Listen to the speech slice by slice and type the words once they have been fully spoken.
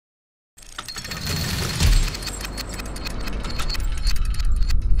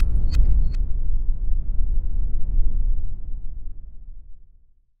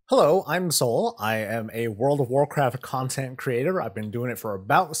Hello, I'm Soul. I am a World of Warcraft content creator. I've been doing it for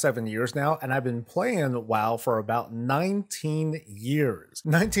about 7 years now, and I've been playing WoW for about 19 years.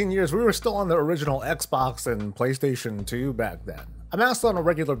 19 years, we were still on the original Xbox and PlayStation 2 back then. I'm asked on a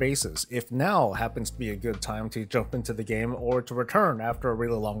regular basis if now happens to be a good time to jump into the game or to return after a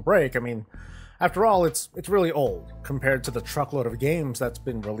really long break. I mean, after all, it's really old compared to the truckload of games that's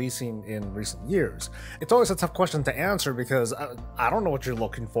been releasing in recent years. It's always a tough question to answer because I don't know what you're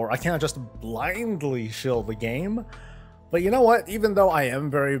looking for. I can't just blindly shill the game. But you know what? Even though I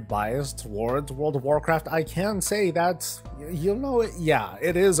am very biased towards World of Warcraft, I can say that, yeah,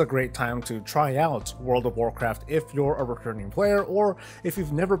 it is a great time to try out World of Warcraft if you're a returning player or if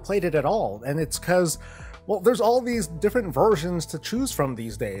you've never played it at all. And it's because, well, there's all these different versions to choose from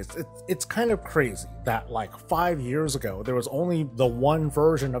these days. It's kind of crazy that like 5 years ago, there was only the one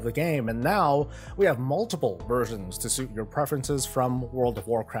version of the game, and now we have multiple versions to suit your preferences from World of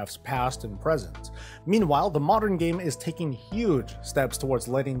Warcraft's past and present. Meanwhile, the modern game is taking huge steps towards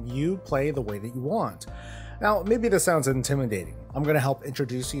letting you play the way that you want. Now, maybe this sounds intimidating. I'm going to help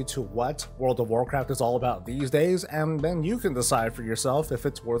introduce you to what World of Warcraft is all about these days, and then you can decide for yourself if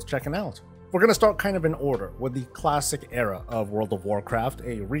it's worth checking out. We're going to start kind of in order with the classic era of World of Warcraft,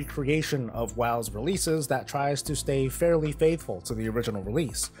 a recreation of WoW's releases that tries to stay fairly faithful to the original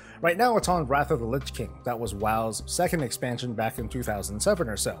release. Right now it's on Wrath of the Lich King, that was WoW's second expansion back in 2007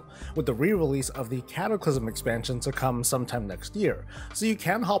 or so, with the re-release of the Cataclysm expansion to come sometime next year. So you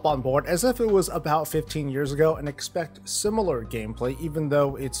can hop on board as if it was about 15 years ago and expect similar gameplay even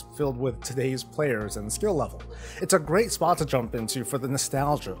though it's filled with today's players and skill level. It's a great spot to jump into for the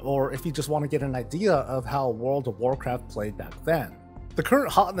nostalgia, or if you just want to get an idea of how World of Warcraft played back then. The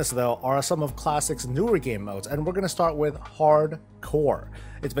current hotness though are some of Classic's newer game modes, and we're going to start with Hardcore.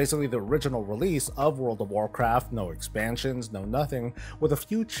 It's basically the original release of World of Warcraft, no expansions, no nothing, with a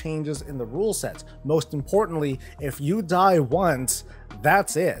few changes in the rule sets. Most importantly, if you die once,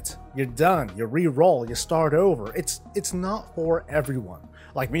 that's it. You're done, you re-roll, you start over. It's not for everyone.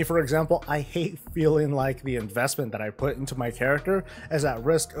 Like me, for example, I hate feeling like the investment that I put into my character is at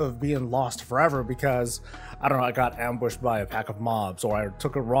risk of being lost forever because, I don't know, I got ambushed by a pack of mobs or I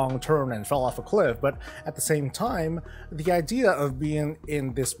took a wrong turn and fell off a cliff. But at the same time, the idea of being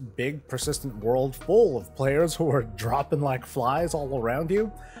in this big persistent world full of players who are dropping like flies all around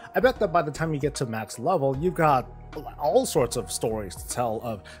you, I bet that by the time you get to max level, you've got all sorts of stories to tell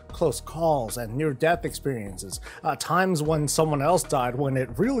of close calls and near-death experiences, times when someone else died when it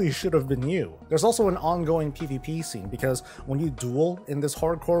really should have been you. There's also an ongoing PvP scene because when you duel in this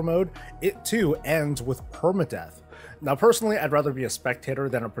hardcore mode, it too ends with permadeath. Now personally, I'd rather be a spectator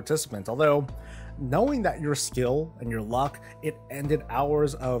than a participant, although knowing that your skill and your luck, it ended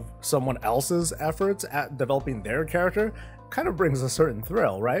hours of someone else's efforts at developing their character, kind of brings a certain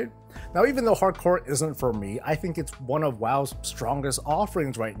thrill, right? Now, even though hardcore isn't for me, I think it's one of WoW's strongest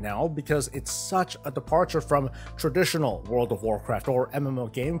offerings right now because it's such a departure from traditional World of Warcraft or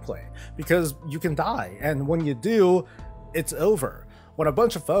MMO gameplay, because you can die, and when you do, it's over. When a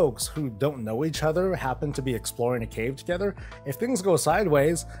bunch of folks who don't know each other happen to be exploring a cave together, if things go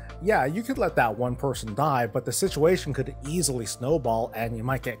sideways, yeah, you could let that one person die, but the situation could easily snowball and you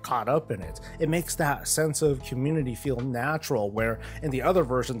might get caught up in it. It makes that sense of community feel natural, where in the other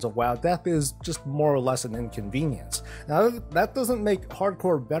versions of WoW, death is just more or less an inconvenience. Now, that doesn't make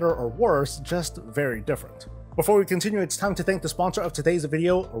hardcore better or worse, just very different. Before we continue, it's time to thank the sponsor of today's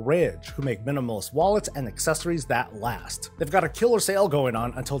video, Ridge, who make minimalist wallets and accessories that last. They've got a killer sale going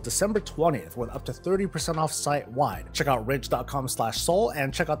on until December 20th with up to 30% off site-wide. Check out ridge.com/soul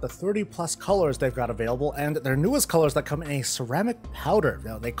and check out the 30+ colors they've got available and their newest colors that come in a ceramic powder.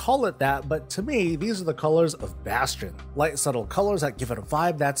 Now, they call it that, but to me, these are the colors of Bastion. Light, subtle colors that give it a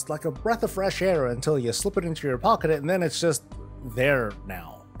vibe that's like a breath of fresh air until you slip it into your pocket and then it's just there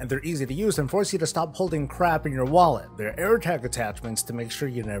now. And they're easy to use and force you to stop holding crap in your wallet. They're AirTag attachments to make sure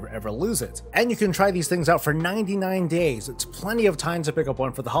you never ever lose it. And you can try these things out for 99 days. It's plenty of time to pick up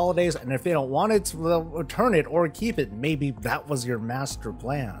one for the holidays, and if they don't want it, they'll return it or keep it. Maybe that was your master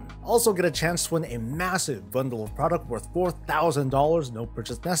plan. Also get a chance to win a massive bundle of product worth $4,000, no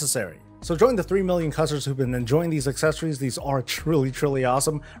purchase necessary. So join the 3 million customers who've been enjoying these accessories. These are truly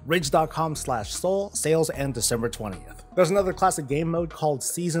awesome. Ridge.com/soul, sales end December 20th. There's another classic game mode called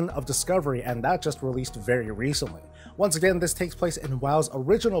Season of Discovery, and that just released very recently. Once again, this takes place in WoW's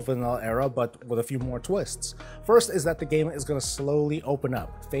original vanilla era, but with a few more twists. First is that the game is going to slowly open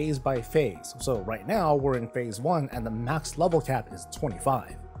up, phase by phase. So right now, we're in phase 1, and the max level cap is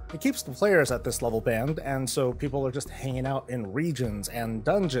 25. It keeps the players at this level band, and so people are just hanging out in regions and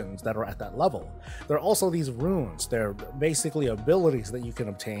dungeons that are at that level. There are also these runes. They're basically abilities that you can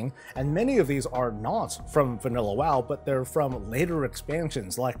obtain, and many of these are not from vanilla WoW, but they're from later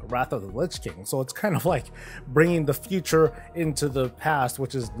expansions like Wrath of the Lich King. So it's kind of like bringing the future into the past,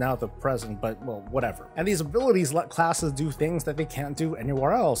 which is now the present, but well, whatever. And these abilities let classes do things that they can't do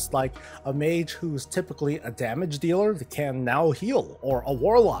anywhere else, like a mage who's typically a damage dealer that can now heal, or a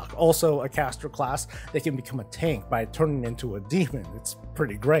warlock, also a caster class that can become a tank by turning into a demon. It's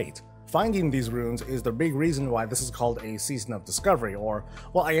pretty great. Finding these runes is the big reason why this is called a Season of Discovery, or,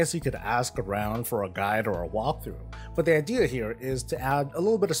 well, I guess you could ask around for a guide or a walkthrough. But the idea here is to add a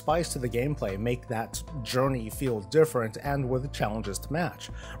little bit of spice to the gameplay, make that journey feel different and with challenges to match.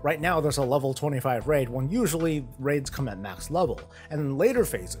 Right now there's a level 25 raid when usually raids come at max level, and in later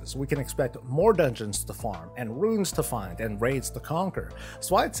phases we can expect more dungeons to farm and runes to find and raids to conquer.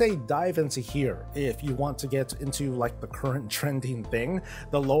 So I'd say dive into here if you want to get into like the current trending thing.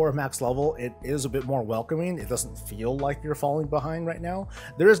 The lower max level, it is a bit more welcoming. It doesn't feel like you're falling behind right now.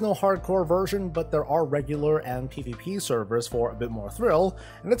 There is no hardcore version, but there are regular and PvP servers for a bit more thrill,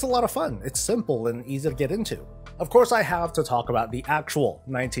 and it's a lot of fun. It's simple and easy to get into. Of course, I have to talk about the actual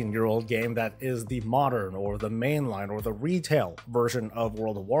 19-year-old game that is the modern or the mainline or the retail version of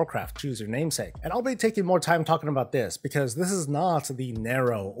World of Warcraft, choose your namesake. And I'll be taking more time talking about this because this is not the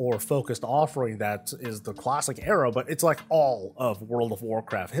narrow or focused offering that is the classic era, but it's like all of World of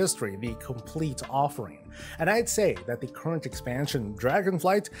Warcraft history, the complete offering. And I'd say that the current expansion,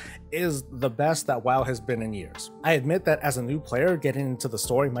 Dragonflight, is the best that WoW has been in years. I admit that as a new player, getting into the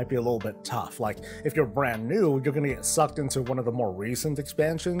story might be a little bit tough. Like, if you're brand new, you're going to get sucked into one of the more recent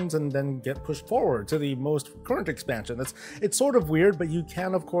expansions and then get pushed forward to the most current expansion. It's sort of weird, but you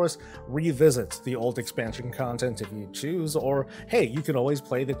can, of course, revisit the old expansion content if you choose, or hey, you can always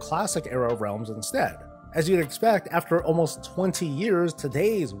play the classic era realms instead. As you'd expect, after almost 20 years,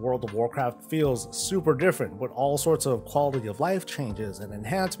 today's World of Warcraft feels super different with all sorts of quality of life changes and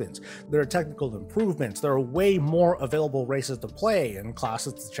enhancements. There are technical improvements, there are way more available races to play and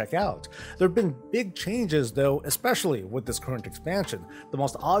classes to check out. There have been big changes though, especially with this current expansion. The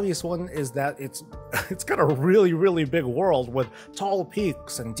most obvious one is that it's got a really big world with tall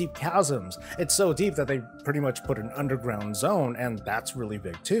peaks and deep chasms. It's so deep that they pretty much put an underground zone, and that's really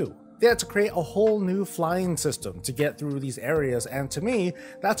big too. They had to create a whole new flying system to get through these areas, and to me,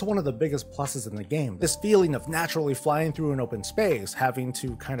 that's one of the biggest pluses in the game. This feeling of naturally flying through an open space, having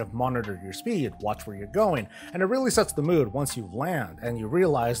to kind of monitor your speed, watch where you're going, and it really sets the mood once you land and you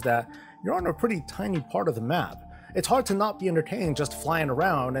realize that you're on a pretty tiny part of the map. It's hard to not be entertained just flying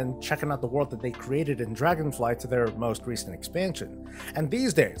around and checking out the world that they created in Dragonflight to their most recent expansion. And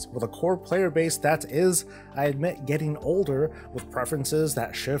these days, with a core player base that is, I admit, getting older, with preferences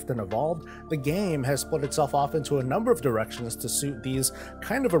that shift and evolve, the game has split itself off into a number of directions to suit these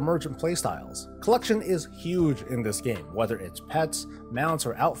kind of emergent playstyles. Collection is huge in this game, whether it's pets, mounts,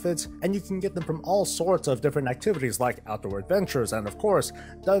 or outfits, and you can get them from all sorts of different activities like outdoor adventures and, of course,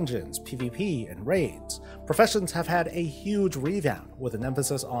 dungeons, PvP, and raids. Professions have had a huge revamp, with an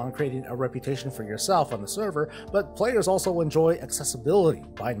emphasis on creating a reputation for yourself on the server, but players also enjoy accessibility,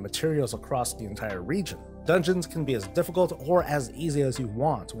 buying materials across the entire region. Dungeons can be as difficult or as easy as you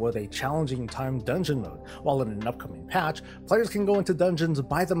want with a challenging timed dungeon mode, while in an upcoming patch, players can go into dungeons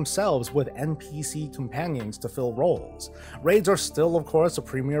by themselves with NPC companions to fill roles. Raids are still, of course, a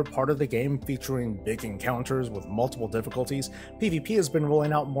premier part of the game, featuring big encounters with multiple difficulties. PvP has been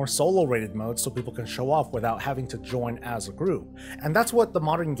rolling out more solo-rated modes so people can show off without having to join as a group. And that's what the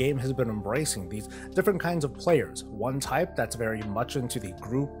modern game has been embracing, these different kinds of players. One type that's very much into the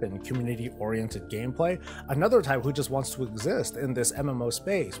group and community-oriented gameplay, another type who just wants to exist in this MMO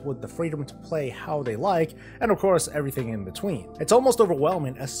space with the freedom to play how they like, and of course everything in between. It's almost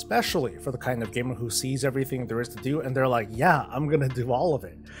overwhelming, especially for the kind of gamer who sees everything there is to do and they're like, yeah, I'm gonna do all of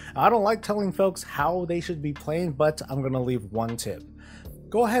it. I don't like telling folks how they should be playing, but I'm gonna leave one tip.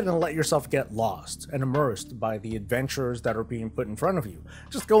 Go ahead and let yourself get lost and immersed by the adventures that are being put in front of you.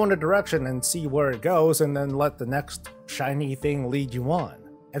 Just go in a direction and see where it goes, and then let the next shiny thing lead you on.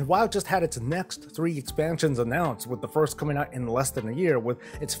 And WoW just had its next 3 expansions announced, with the first coming out in less than a year, with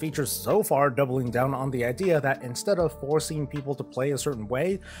its features so far doubling down on the idea that instead of forcing people to play a certain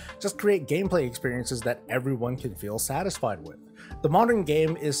way, just create gameplay experiences that everyone can feel satisfied with. The modern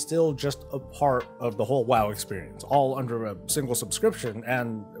game is still just a part of the whole WoW experience, all under a single subscription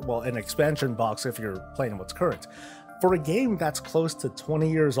and, well, an expansion box if you're playing what's current. For a game that's close to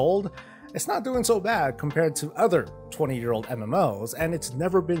 20 years old, it's not doing so bad compared to other 20-year-old MMOs, and it's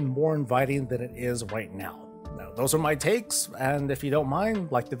never been more inviting than it is right now. Now, those are my takes, and if you don't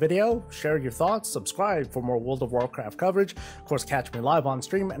mind, like the video, share your thoughts, subscribe for more World of Warcraft coverage. Of course, catch me live on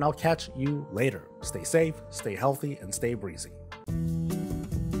stream, and I'll catch you later. Stay safe, stay healthy, and stay breezy.